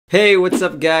Hey, what's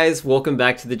up guys? Welcome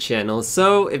back to the channel.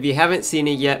 So, if you haven't seen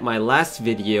it yet, my last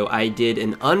video I did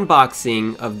an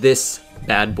unboxing of this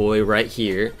bad boy right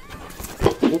here.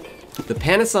 The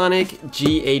Panasonic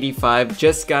G85.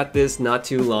 Just got this not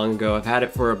too long ago. I've had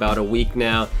it for about a week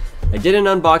now. I did an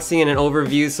unboxing and an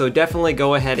overview, so definitely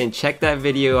go ahead and check that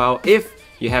video out if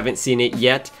you haven't seen it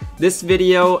yet. This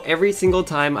video, every single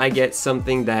time I get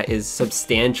something that is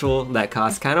substantial, that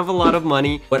costs kind of a lot of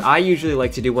money, what I usually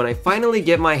like to do when I finally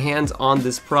get my hands on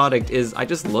this product is I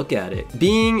just look at it.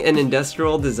 Being an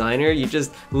industrial designer, you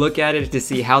just look at it to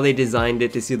see how they designed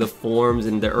it, to see the forms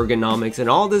and the ergonomics and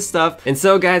all this stuff. And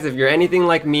so guys, if you're anything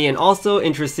like me and also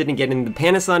interested in getting the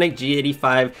Panasonic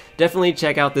G85, definitely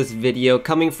check out this video.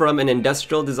 Coming from an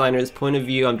industrial designer's point of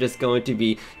view, I'm just going to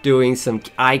be doing some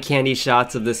eye candy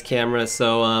shots of this camera.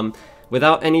 So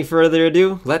without any further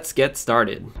ado, let's get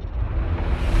started.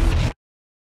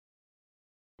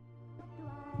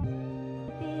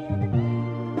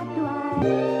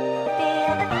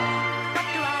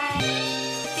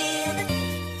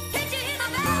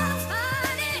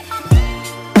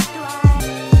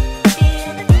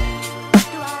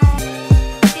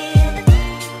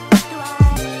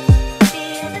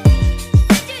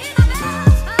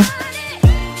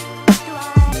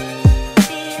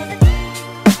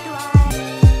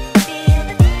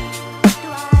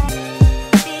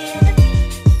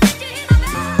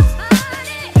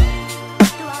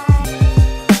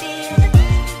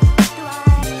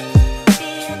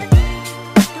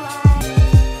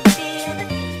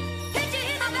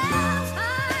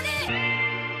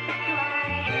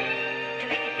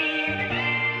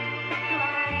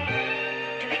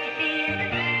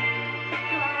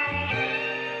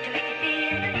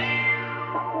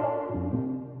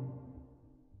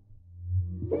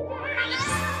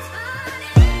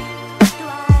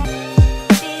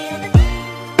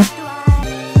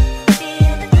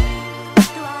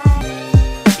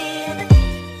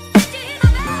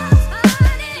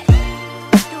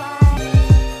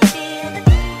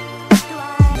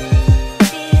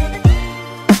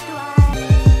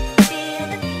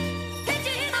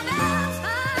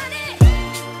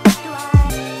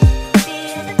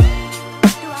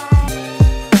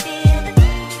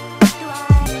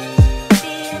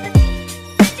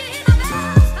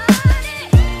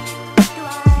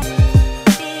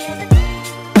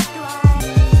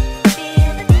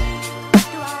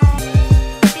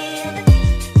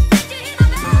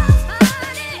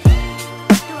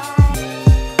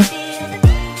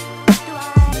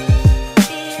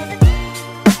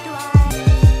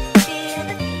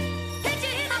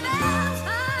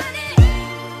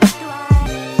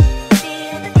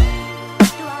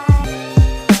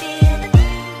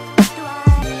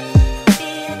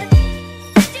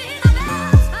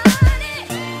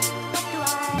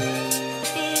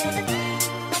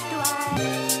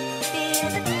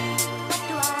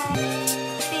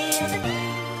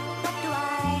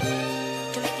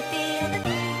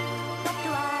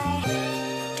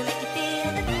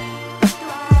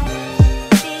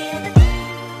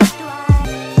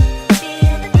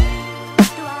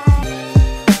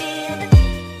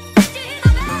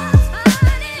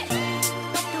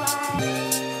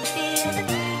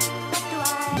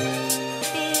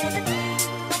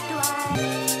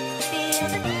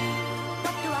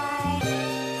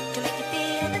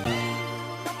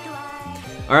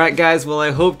 Alright guys, well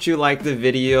I hoped you liked the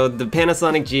video. The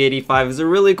Panasonic G85 is a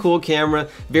really cool camera,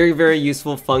 very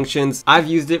useful functions. I've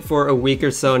used it for a week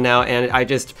or so now and I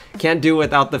just can't do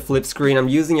without the flip screen. I'm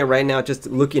using it right now just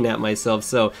looking at myself,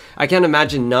 so I can't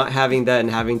imagine not having that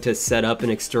and having to set up an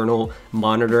external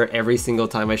monitor every single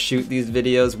time I shoot these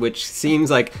videos, which seems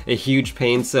like a huge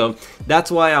pain. So that's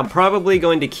why I'm probably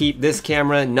going to keep this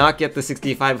camera, not get the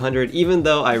 6500, even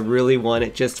though I really want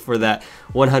it just for that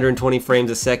 120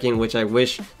 frames a second, which I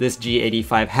wish this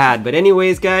G85 had. But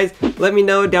anyways guys, let me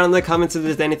know down in the comments if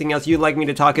there's anything else you'd like me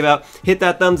to talk about. Hit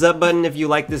that thumbs up button if you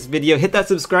like this video. Hit that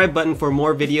subscribe button for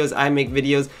more videos. I make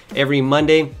videos every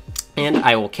Monday, and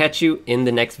I will catch you in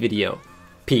the next video.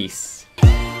 Peace.